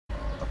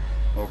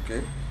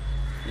Okay.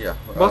 Yeah.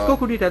 Bosco,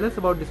 could you tell us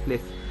about this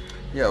place?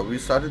 Yeah, we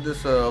started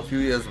this a few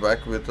years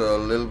back with a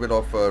little bit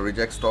of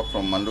reject stock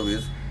from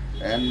Mandovis,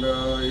 and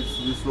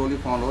we slowly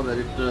found out that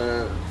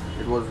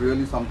it was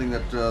really something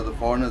that the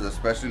foreigners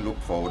especially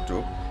looked forward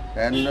to,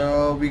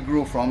 and we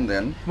grew from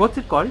then. What's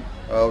it called?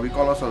 We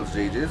call ourselves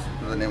JJ's,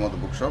 the name of the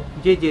bookshop.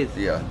 JJ's.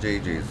 Yeah,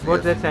 JJ's.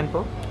 What's Yes. that stand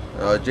for?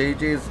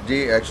 JJ's,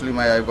 J actually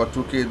I've got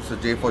two kids,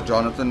 J for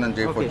Jonathan and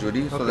J for Okay,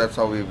 Judy, so okay. that's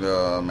how we've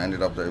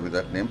ended up with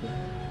that name.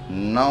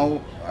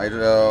 Now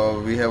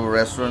we have a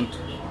restaurant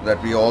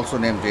that we also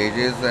named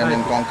JJ's, and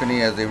in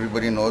Konkani, as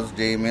everybody knows,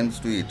 J means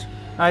to eat.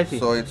 I see.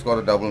 So it's got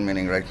a double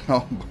meaning right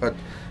now, but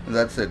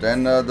that's it.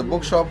 And the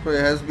bookshop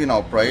has been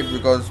our pride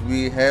because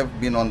we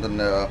have been on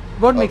the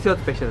What makes yours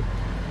special?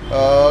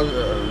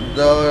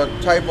 the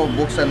type of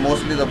books, and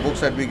mostly the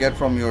books that we get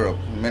from Europe,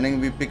 meaning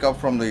we pick up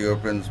from the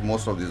Europeans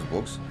most of these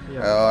books.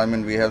 Yeah. I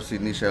mean, we have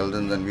Sydney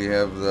Sheldons and we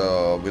have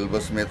the Wilbur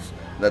Smiths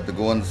that the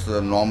Goans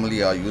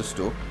normally are used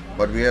to,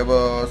 but we have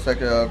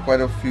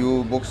quite a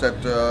few books that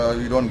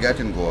we don't get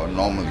in Goa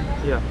normally.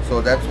 Yeah.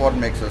 So that's what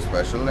makes us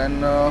special,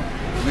 and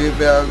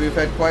we've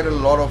had quite a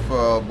lot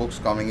of books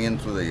coming in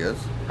through the years.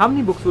 How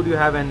many books would you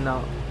have and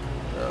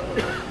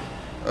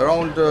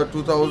Around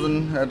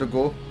 2000 at a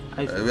go.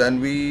 I see. And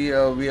we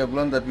have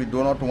learned that we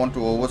do not want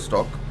to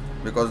overstock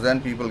because then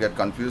people get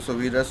confused. So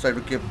we just try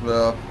to keep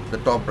the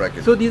top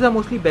bracket. So these are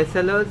mostly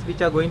bestsellers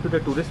which are going to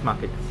the tourist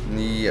market.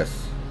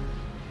 Yes.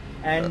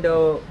 And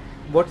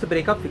what's the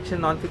breakup?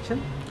 Fiction,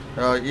 non-fiction?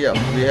 Yeah,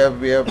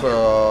 we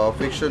have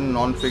fiction,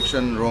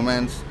 non-fiction,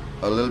 romance,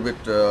 a little bit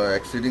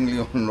exceedingly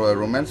on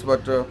romance,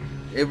 but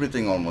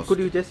everything almost. Could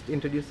you just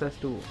introduce us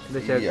to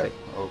the shelf? Yeah. Right?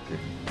 Okay.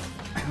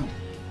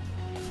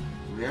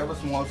 We have a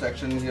small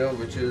section here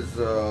which is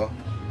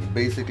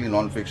basically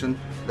non-fiction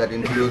that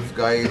includes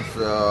guides,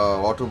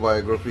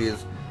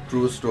 autobiographies,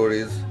 true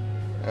stories,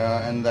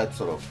 and that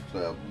sort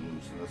of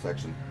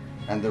section.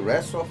 And the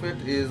rest of it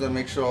is a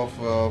mixture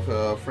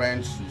of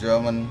French,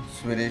 German,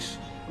 Swedish,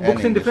 and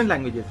Books in English. different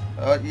languages.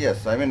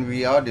 Yes, I mean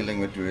we are dealing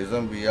with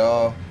tourism. We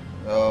are,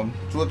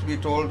 truth be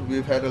told,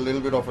 we've had a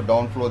little bit of a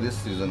downflow this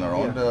season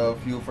around. Yeah. A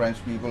few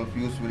French people,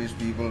 few Swedish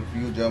people,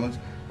 few Germans.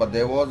 But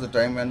there was a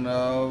time when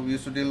we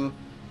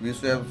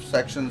used to have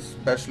sections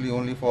specially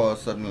only for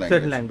certain languages.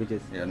 Certain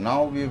languages. Yeah,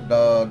 now we've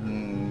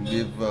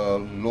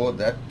lowered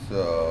that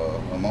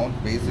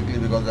amount basically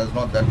because there's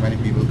not that many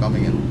people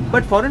coming in.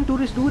 But foreign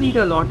tourists do read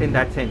a lot in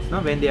that sense, no?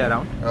 When they are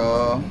around.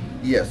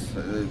 Yes,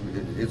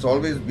 it's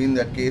always been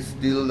that case.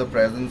 Still, the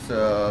presence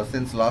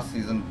since last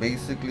season.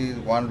 Basically,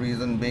 one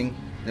reason being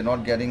they're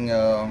not getting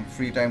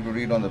free time to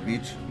read on the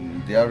beach.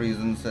 Their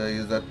reasons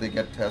is that they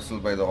get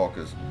hassled by the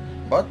hawkers,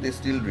 but they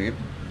still read.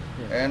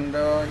 Yeah. And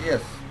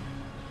yes,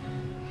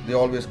 they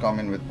always come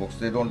in with books.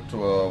 They don't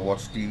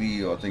watch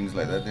TV or things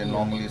like that. They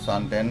normally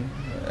sun 10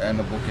 and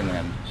a book in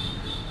hand.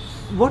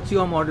 What's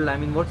your model? I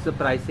mean, what's the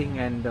pricing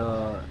and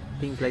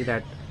things like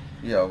that?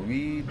 Yeah,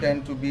 we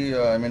tend to be,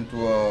 I mean,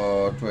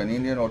 to an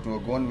Indian or to a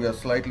Goan, we are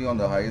slightly on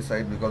the high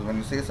side because when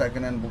you say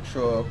second-hand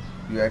bookshop,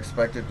 you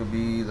expect it to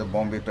be the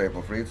Bombay type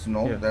of rates.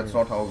 No, Yeah, that's yeah.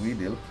 not how we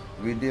deal.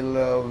 We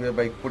deal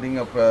by putting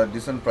up a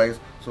decent price,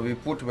 so we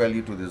put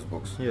value to these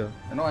books. Yeah.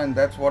 You know, and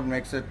that's what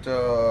makes it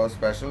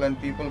special,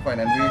 and people find.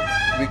 And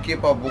we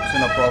keep our books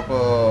in a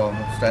proper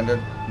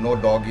standard. No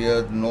dog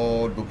ears,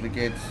 no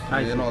duplicates.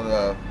 I You see.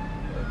 know,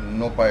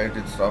 no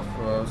pirated stuff.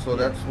 So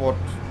that's what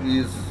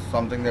is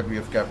something that we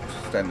have kept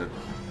standard.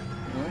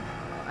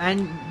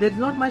 And there's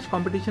not much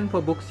competition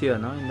for books here,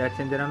 no? In that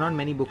sense, there are not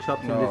many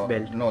bookshops in this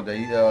belt. No,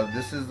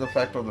 this is the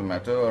fact of the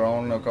matter.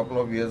 Around a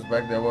couple of years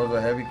back, there was a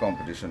heavy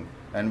competition,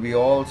 and we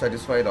all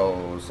satisfied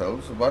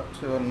ourselves. But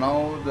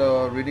now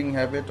the reading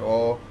habit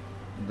or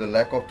the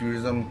lack of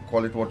tourism,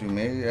 call it what you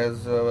may,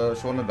 has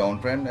shown a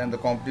downtrend, and the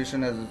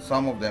competition, as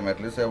some of them at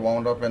least, have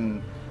wound up,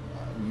 and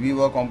we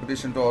were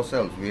competition to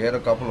ourselves. We had a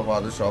couple of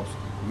other shops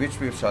which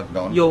we've shut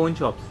down. Your own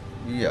shops.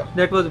 Yeah.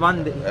 That was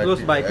one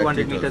close by, At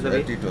 200 Tito's, meters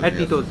away. Tito's, At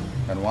yes. Tito's.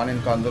 And one in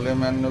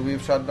Kandalim, and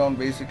we've shut down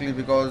basically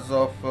because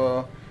of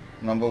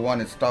number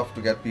one, it's tough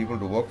to get people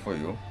to work for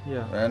you.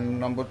 Yeah. And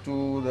number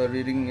two, the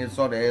reading is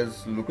not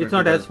as lucrative. It's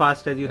not as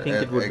fast as you think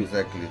it would be.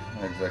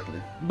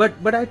 Exactly.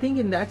 But I think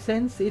in that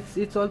sense,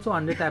 it's also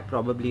undertapped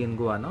probably in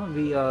Goa, no?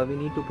 We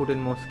need to put in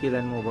more skill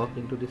and more work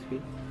into this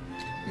field.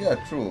 Yeah,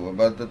 true.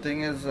 But the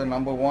thing is,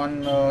 number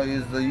one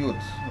is the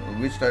youth.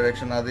 Which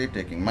direction are they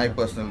taking? My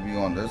personal view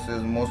on this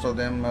is most of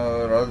them,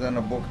 rather than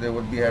a book, they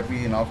would be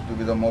happy enough to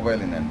with a mobile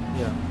in hand.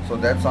 Yeah. So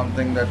that's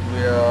something that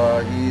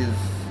is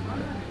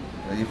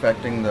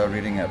affecting the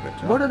reading habit.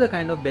 What are the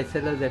kind of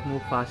bestsellers that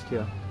move fast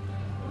here?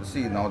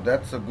 See, now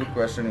that's a good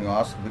question you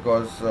ask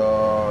because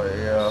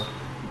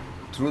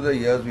through the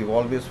years we've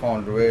always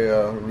found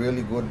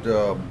really good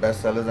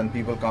bestsellers and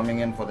people coming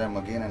in for them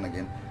again and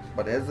again.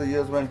 But as the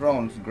years went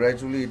round,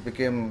 gradually it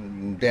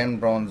became Dan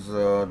Brown's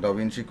Da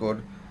Vinci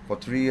Code. For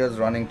 3 years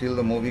running till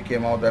the movie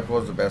came out, that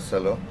was the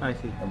bestseller. I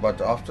see.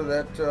 But after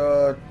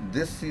that,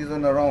 this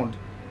season around,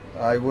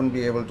 I wouldn't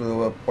be able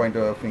to point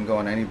a finger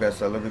on any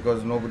bestseller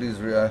because nobody's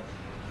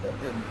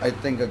I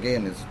think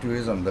again it's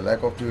tourism. The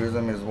lack of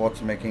tourism is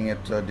what's making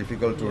it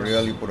difficult to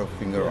really put a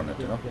finger on it.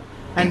 You know.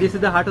 And this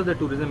is the heart of the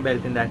tourism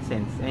belt in that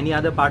sense. Any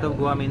other part of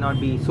Goa may not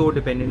be so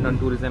dependent on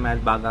tourism as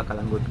Baga,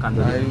 Kalangut,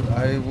 Kanduri.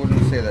 I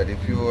wouldn't say that.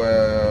 If you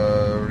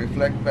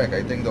reflect back,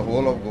 I think the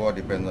whole of Goa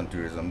depends on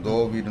tourism.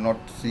 Though we do not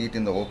see it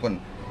in the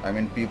open. I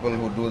mean, people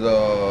who do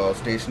the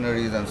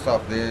stationaries and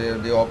stuff,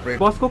 they operate.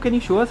 Bosco, can you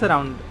show us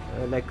around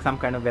like some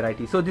kind of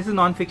variety? So this is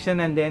non-fiction,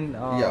 and then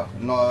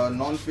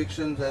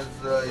non-fiction as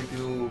if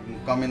you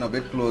come in a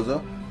bit closer,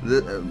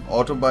 the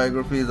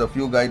autobiographies, a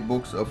few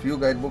guidebooks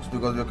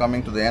because we're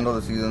coming to the end of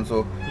the season,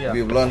 so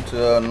we've learnt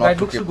not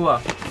guidebooks to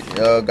Goa.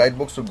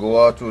 Guidebooks to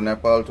Goa, to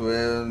Nepal,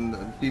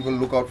 to people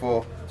look out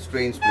for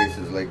strange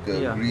places like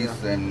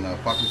Greece and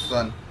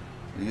Pakistan.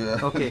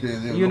 Okay,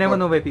 you never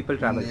know where people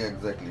travel. Yeah,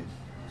 exactly.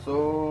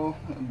 So,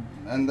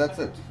 and that's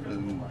it.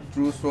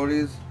 True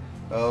stories,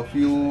 a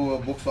few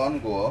books on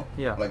Goa,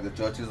 like the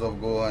churches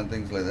of Goa and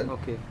things like that.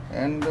 Okay.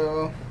 And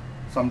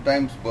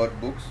sometimes bird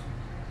books.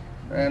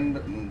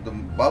 And the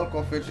bulk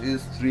of it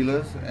is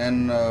thrillers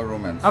and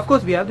romance. Of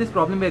course, we have this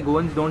problem where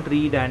Goans don't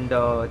read and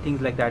things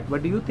like that.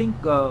 But do you think,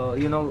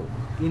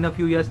 in a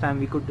few years'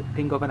 time, we could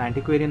think of an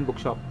antiquarian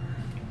bookshop,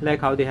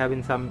 like how they have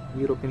in some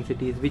European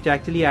cities, which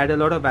actually add a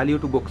lot of value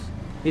to books?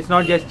 It's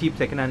not just cheap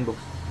second-hand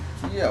books.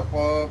 Yeah,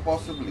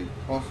 possibly.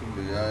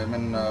 I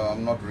mean,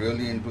 I'm not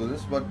really into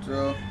this, but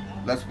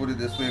let's put it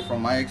this way,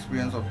 from my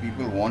experience of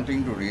people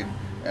wanting to read,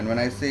 and when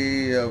I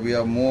say we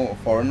are more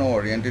foreigner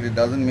oriented, it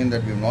doesn't mean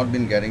that we've not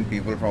been getting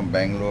people from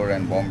Bangalore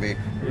and Bombay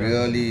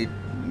really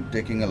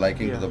taking a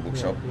liking to the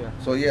bookshop.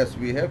 So yes,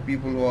 we have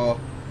people who are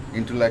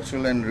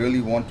intellectual and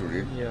really want to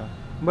read.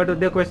 But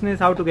the question is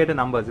how to get the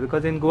numbers,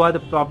 because in Goa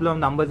the problem of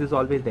numbers is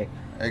always there.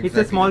 Exactly. It's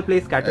a small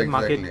place, scattered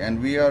market. And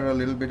we are a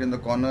little bit in the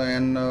corner,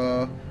 and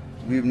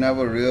we've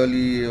never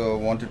really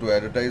wanted to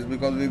advertise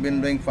because we've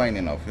been doing fine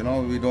enough. You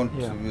know, we don't,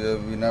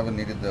 we never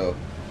needed to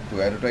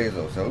advertise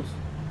ourselves.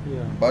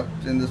 But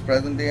in this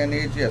present day and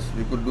age, yes,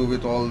 we could do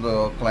with all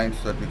the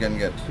clients that we can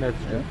get. That's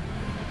true.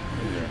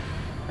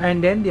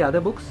 And then the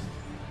other books?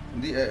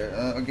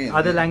 Again,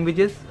 other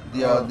languages?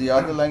 The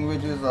other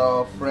languages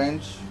are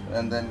French,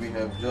 and then we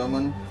have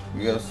German,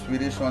 we have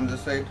Swedish on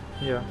this side.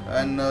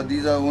 And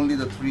these are only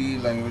the 3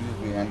 languages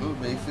we handle,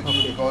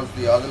 basically because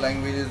the other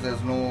languages,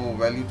 there's no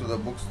value to the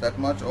books that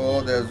much,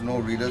 or there's no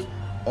readers,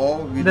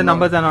 or the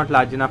numbers are not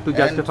large enough to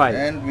justify.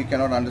 And we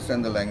cannot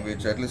understand the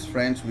language. At least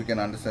French we can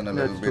understand a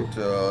little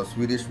bit.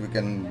 Swedish we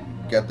can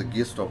get the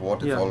gist of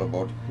what it's all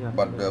about.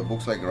 But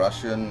books like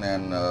Russian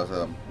and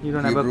you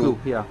don't have a clue.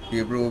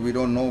 Hebrew, we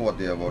don't know what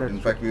they're about.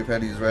 In fact, we've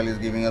had Israelis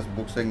giving us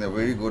books saying they're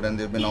very good, and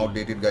they've been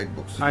outdated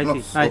guidebooks. I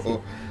see.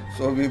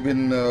 So we've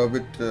been a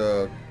bit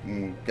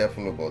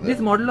careful about that.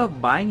 This model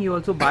of buying, you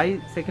also buy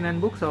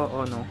second-hand books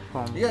or no?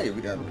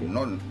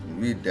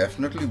 We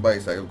definitely buy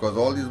second, because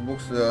all these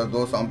books,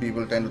 though some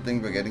people tend to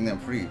think we're getting them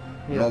free,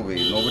 no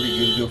way, nobody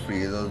gives you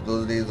free.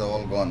 Those days are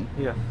all gone.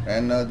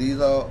 And these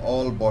are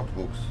all bought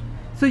books.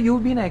 So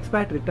you've been an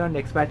expat, returned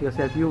expat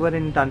yourself. You were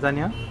in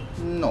Tanzania?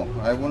 No,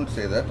 I won't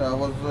say that.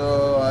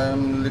 I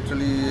am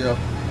literally,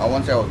 I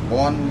won't say I was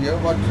born here,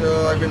 but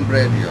I've been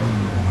bred here.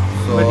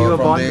 So but you were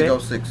from born the age there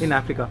of 6. in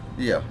Africa?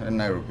 Yeah, in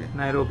Nairobi.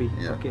 Nairobi.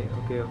 Okay.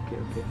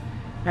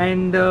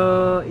 And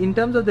in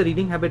terms of the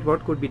reading habit,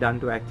 what could be done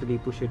to actually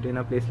push it in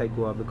a place like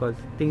Goa? Because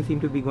things seem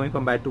to be going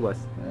from bad to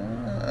worse.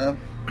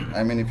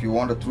 I mean, if you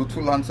want a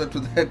truthful answer to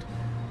that,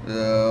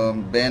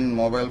 ban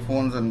mobile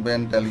phones and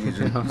ban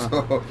television.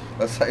 So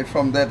aside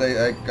from that,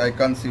 I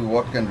can't see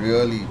what can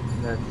really.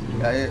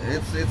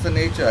 It's a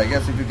nature. I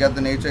guess if you get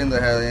the nature in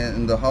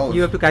the house,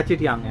 you have to catch it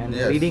young, and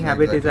reading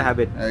habit is a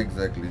habit.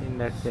 Exactly. In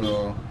that sense.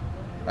 So,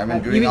 I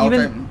mean,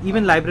 during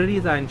even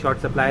libraries are in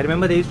short supply. I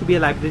remember there used to be a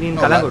library in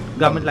Kalangut,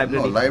 government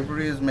library. No,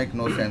 libraries make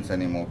no sense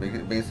anymore.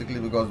 Basically,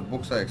 because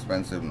books are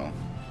expensive now.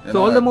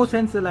 So all the more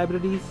sense the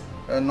libraries.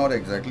 Not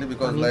exactly,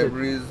 because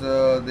libraries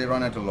they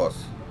run at a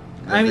loss.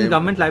 I mean,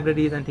 government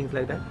libraries and things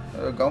like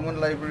that. Government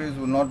libraries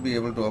would not be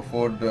able to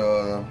afford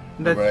the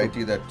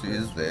variety that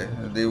is there.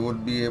 They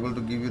would be able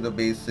to give you the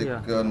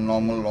basic,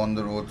 normal,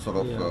 on-the-road sort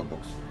of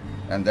books,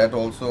 and that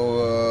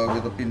also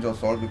with a pinch of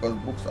salt, because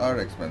books are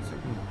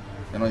expensive.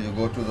 You know, you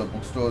go to the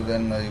bookstores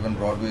and even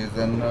Broadways,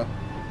 and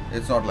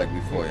it's not like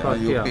before.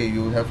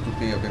 You have to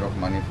pay a bit of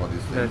money for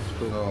this thing. That's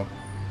true. So,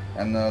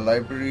 and the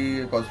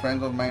library, because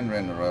friends of mine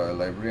ran a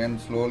library, and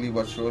slowly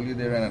but surely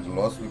they ran at a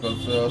loss,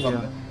 because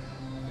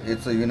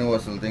it's a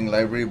universal thing.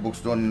 Library books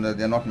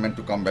they're not meant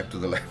to come back to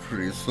the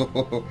library,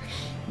 so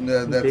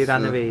that's, they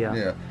run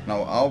away.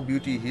 Now our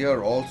beauty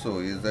here also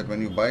is that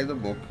when you buy the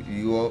book,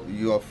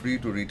 you are free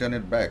to return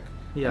it back,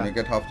 and you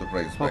get half the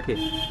price back.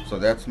 So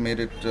that's made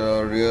it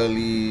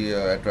really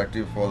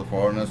attractive for the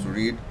foreigners to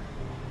read.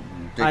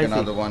 Take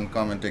another one,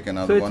 come and take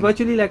another one. So it's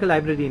virtually like a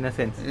library in a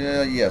sense.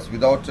 Yes,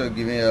 without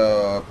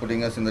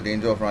putting us in the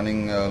danger of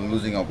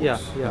losing our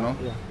books.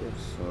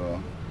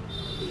 So.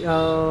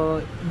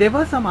 There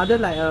were some other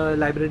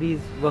libraries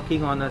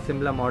working on a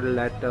similar model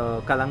at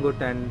Kalangut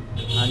and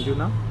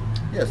Anjuna.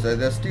 Yes,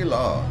 there still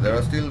are. There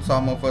are still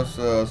some of us,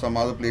 some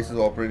other places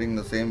operating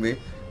the same way.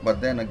 But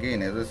then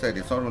again, as I said,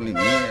 it's not only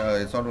me,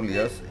 it's not only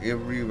us.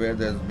 Everywhere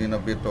there's been a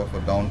bit of a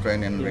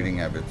downtrend in reading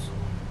habits.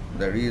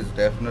 There is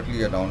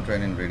definitely a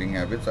downtrend in reading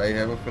habits. I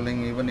have a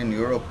feeling even in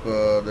Europe,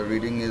 the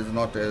reading is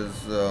not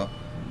as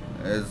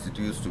it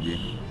used to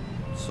be.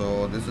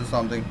 So this is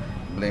something,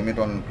 blame it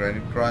on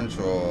credit crunch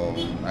or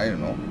I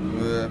don't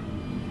know.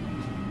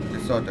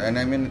 It's not, and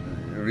I mean,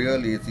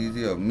 really, it's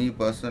easier. Me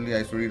personally, I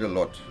used to read a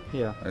lot.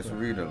 Yeah. I used to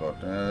read a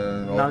lot.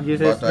 Now you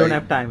just don't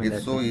have time.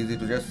 It's so easy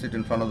to just sit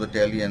in front of the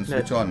telly and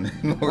switch on.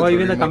 Or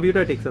even the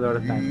computer takes a lot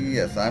of time.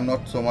 Yes, I'm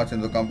not so much in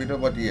the computer,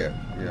 but yeah.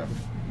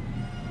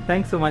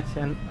 Thanks so much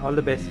and all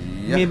the best.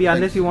 Yeah, Maybe thanks.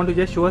 unless you want to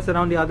just show us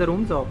around the other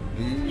rooms or.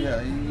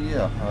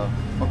 Yeah.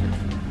 Okay.